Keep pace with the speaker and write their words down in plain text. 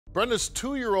Brenda's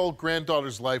 2-year-old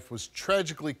granddaughter's life was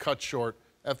tragically cut short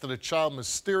after the child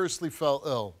mysteriously fell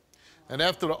ill. And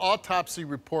after the autopsy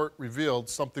report revealed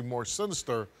something more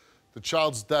sinister, the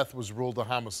child's death was ruled a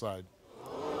homicide.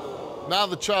 Now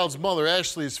the child's mother,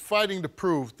 Ashley, is fighting to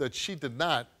prove that she did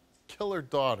not kill her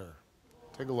daughter.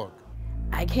 Take a look.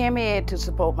 I came here to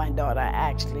support my daughter.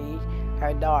 Actually,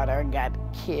 her daughter got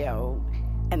killed,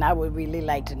 and I would really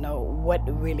like to know what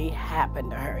really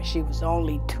happened to her. She was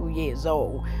only 2 years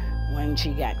old when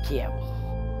she got killed.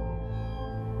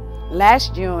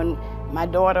 Last June, my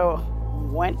daughter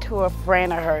went to a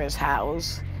friend of hers'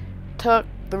 house, took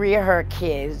 3 of her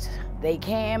kids. They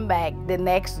came back the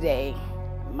next day.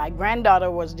 My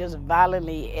granddaughter was just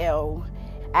violently ill.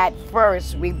 At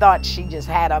first, we thought she just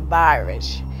had a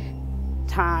virus.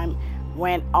 Time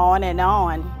went on and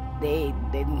on. They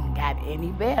didn't get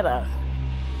any better.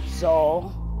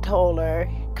 So told her,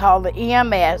 call the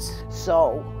EMS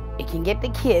so it can get the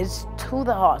kids to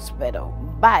the hospital.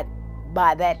 But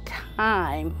by that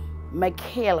time,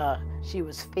 Michaela, she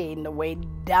was fading away,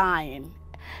 dying.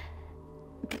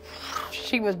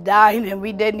 She was dying and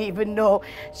we didn't even know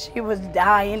she was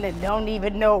dying and don't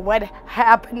even know what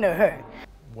happened to her.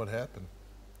 What happened?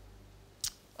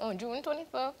 On June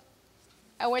 24th,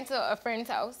 I went to a friend's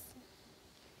house.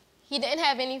 He didn't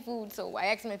have any food, so I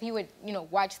asked him if he would,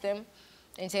 watch them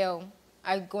until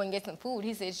I go and get some food.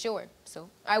 He said, sure. So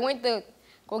I went to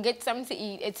go get something to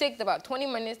eat. It took about 20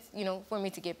 minutes, for me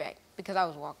to get back because I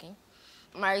was walking.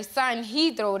 My son,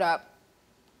 he throwed up.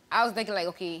 I was thinking like,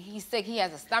 okay, he's sick, he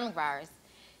has a stomach virus.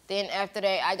 Then after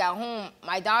that, I got home,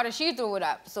 my daughter, she threw it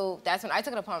up. So that's when I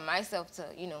took it upon myself to,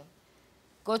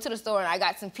 go to the store and I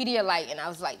got some Pedialyte and I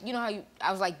was like, I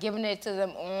was like giving it to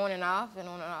them on and off and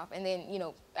on and off. And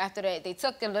then, after that, they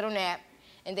took a little nap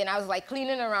and then I was like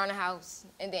cleaning around the house.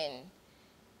 And then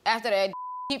after that,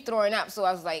 keep throwing up. So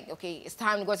I was like, okay, it's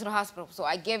time to go to the hospital. So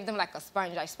I gave them like a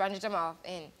sponge. I sponged them off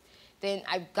and then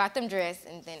I got them dressed.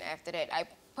 And then after that, I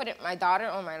put my daughter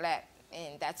on my lap,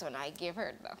 and that's when I gave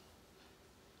her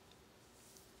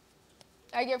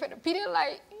I gave her the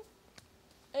Pedialyte,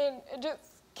 and it just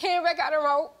came back out of the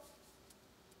mouth.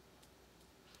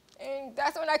 And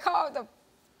that's when I called the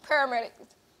paramedics.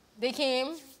 They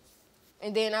came,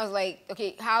 and then I was like,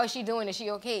 okay, how is she doing? Is she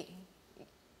okay?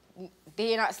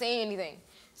 They're not saying anything.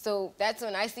 So that's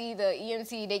when I see the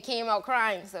EMT, they came out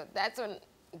crying. So that's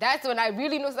when I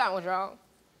really knew something was wrong.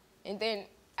 And then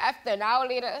after an hour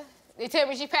later, they tell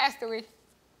me she passed away.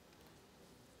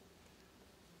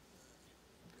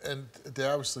 And they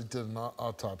obviously did an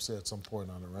autopsy at some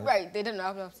point on her, right? Right, they did an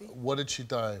autopsy. What did she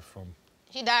die from?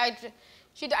 She died,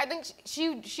 I think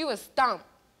she was stumped.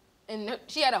 And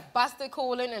she had a busted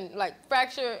colon and like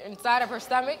fracture inside of her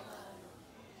stomach.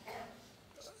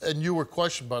 And you were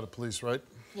questioned by the police, right?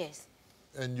 Yes.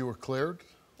 And you were cleared?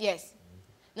 Yes.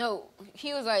 No,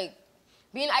 he was like,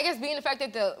 I guess being the fact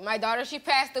that my daughter, she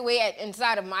passed away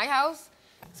inside of my house,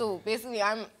 so basically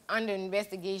I'm under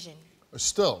investigation.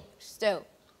 Still? Still.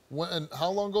 And how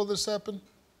long ago this happened?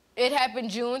 It happened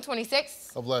June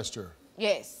 26th. Of last year?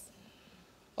 Yes.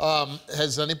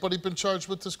 Has anybody been charged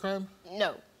with this crime?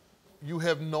 No. You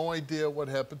have no idea what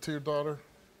happened to your daughter?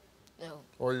 No.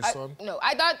 Or your son? No,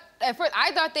 at first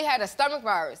I thought they had a stomach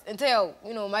virus until,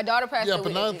 my daughter passed away. Yeah,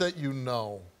 but now that you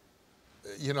know,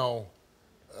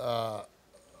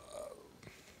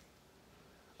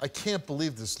 I can't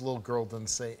believe this little girl didn't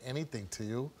say anything to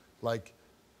you. Like,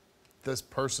 this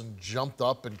person jumped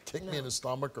up and kicked me in the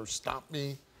stomach or stomped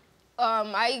me.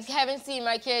 I haven't seen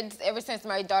my kids ever since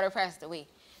my daughter passed away.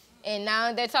 And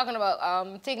now they're talking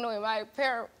about taking away my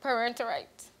parental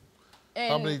rights.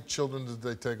 And how many children did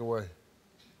they take away?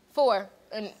 4,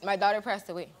 and my daughter passed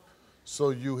away. So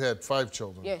you had 5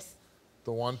 children? Yes.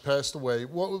 The one passed away.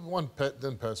 Well, one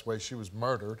didn't pass away. She was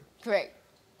murdered. Correct.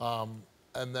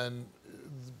 And then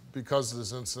because of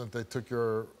this incident, they took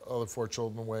your other 4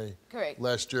 children away. Correct.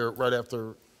 Last year, right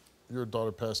after your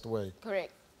daughter passed away.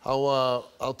 Correct.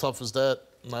 How tough is that,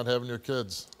 not having your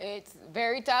kids? It's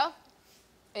very tough.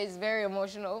 It's very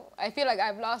emotional. I feel like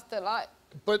I've lost a lot.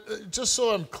 But just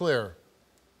so I'm clear,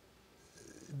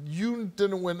 you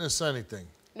didn't witness anything?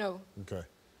 No. Okay.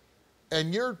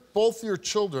 And both your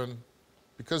children,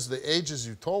 because of the ages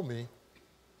you told me,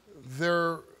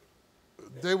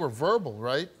 they were verbal,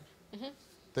 right? Mm-hmm.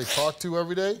 They talk to you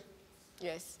every day?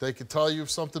 Yes. They could tell you if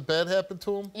something bad happened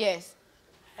to them? Yes.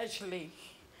 Actually,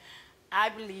 I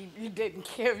believe you didn't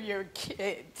kill your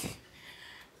kids.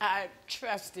 I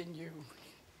trust in you.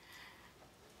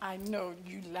 I know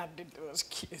you loved those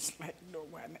kids like no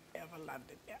one ever loved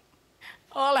them.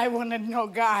 All I want to know,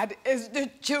 God, is the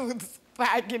truth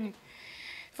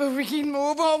so we can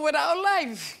move on with our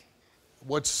life.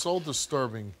 what's so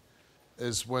disturbing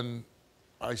is when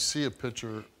I see a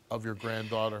picture of your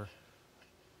granddaughter,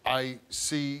 I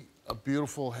see a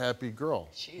beautiful, happy girl,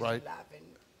 She's right? laughing.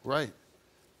 Right.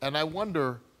 And I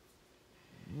wonder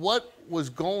what was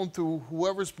going through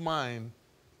whoever's mind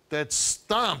that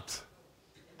stomped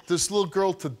this little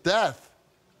girl to death.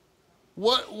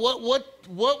 What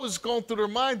was going through their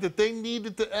mind that they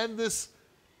needed to end this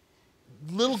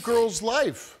little girl's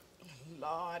life?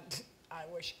 Lord, I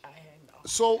wish I had known.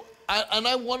 So,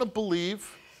 I want to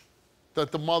believe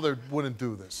that the mother wouldn't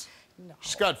do this. No.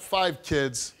 She's got 5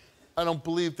 kids. I don't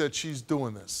believe that she's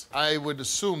doing this. I would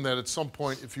assume that at some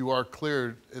point, if you are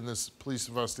cleared in this police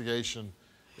investigation,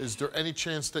 is there any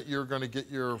chance that you're going to get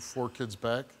your 4 kids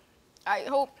back? I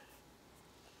hope.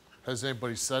 Has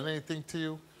anybody said anything to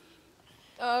you?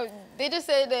 They just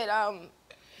said that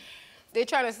they're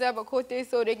trying to set up a court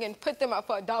date so they can put them up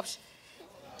for adoption.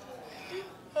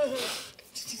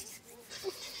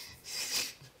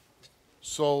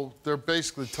 So they're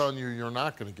basically telling you you're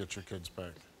not going to get your kids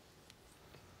back.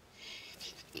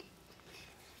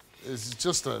 It's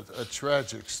just a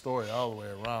tragic story all the way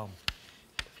around.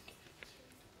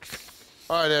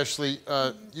 All right, Ashley,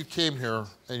 you came here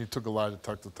and you took a lie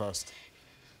detector test.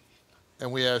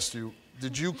 And we asked you,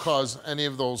 did you cause any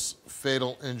of those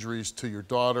fatal injuries to your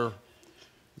daughter?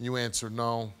 You answered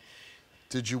no.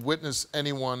 Did you witness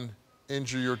anyone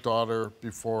injure your daughter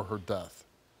before her death?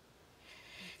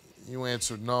 You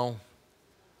answered no.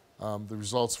 The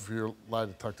results of your lie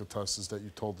detector test is that you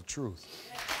told the truth.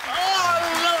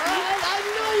 I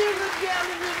know you were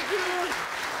telling the truth.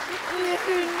 This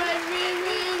is my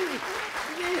baby.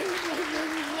 This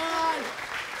is God.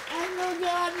 I know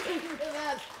God is with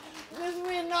us. Because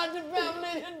we're not the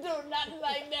family that do nothing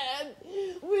like that.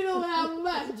 We don't have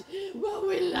much, but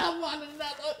we love one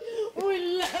another.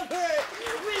 We love her.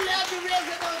 We love the rest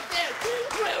of those kids.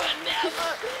 We were never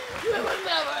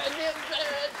their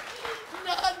parents.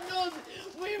 God knows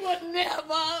we would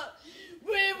never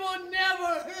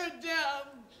hurt them.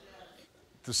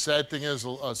 The sad thing is,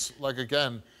 like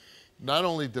again, not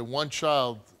only did one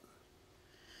child,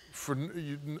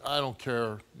 I don't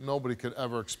care, nobody could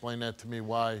ever explain that to me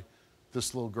why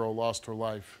this little girl lost her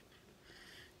life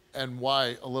and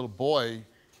why a little boy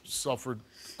suffered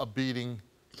a beating,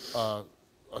 a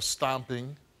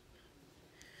stomping,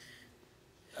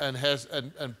 and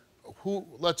who,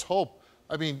 let's hope,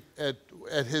 I mean, at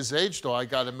his age though, I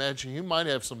gotta imagine he might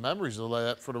have some memories of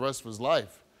that for the rest of his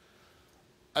life.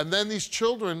 And then these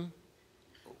children,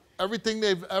 everything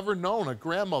they've ever known, a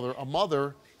grandmother, a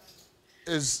mother,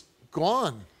 is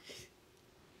gone.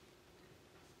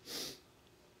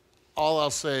 All I'll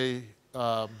say,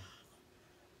 I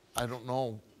don't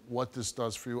know what this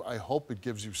does for you. I hope it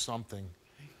gives you something.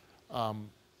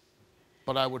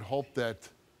 But I would hope that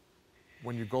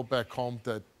when you go back home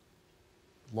that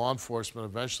law enforcement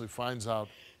eventually finds out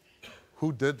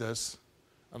who did this.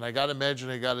 And I gotta imagine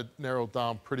they got it narrowed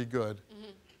down pretty good.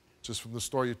 Mm-hmm. Just from the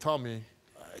story you tell me,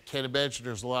 I can't imagine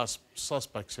there's a lot of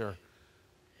suspects here.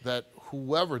 That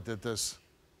whoever did this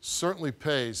certainly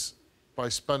pays by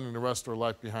spending the rest of their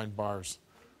life behind bars.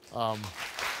 I'm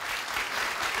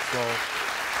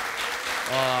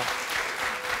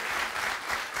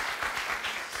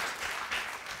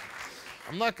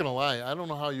not gonna lie, I don't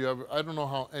know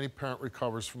how any parent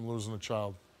recovers from losing a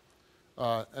child.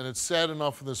 And it's sad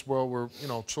enough in this world where, you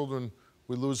know, children,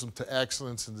 we lose them to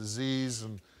accidents and disease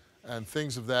and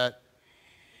things of that.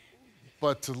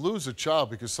 But to lose a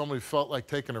child because somebody felt like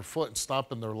taking their foot and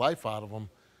stomping their life out of them,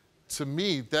 to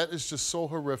me, that is just so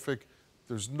horrific.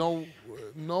 There's no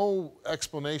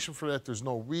explanation for that. There's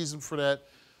no reason for that.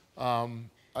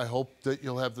 I hope that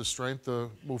you'll have the strength to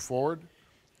move forward.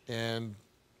 And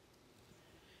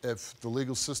if the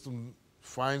legal system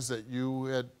finds that you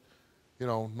had, you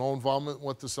know, no involvement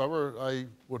whatsoever, I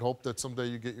would hope that someday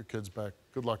you get your kids back.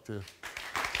 Good luck to you. It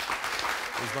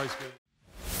was nice meeting you.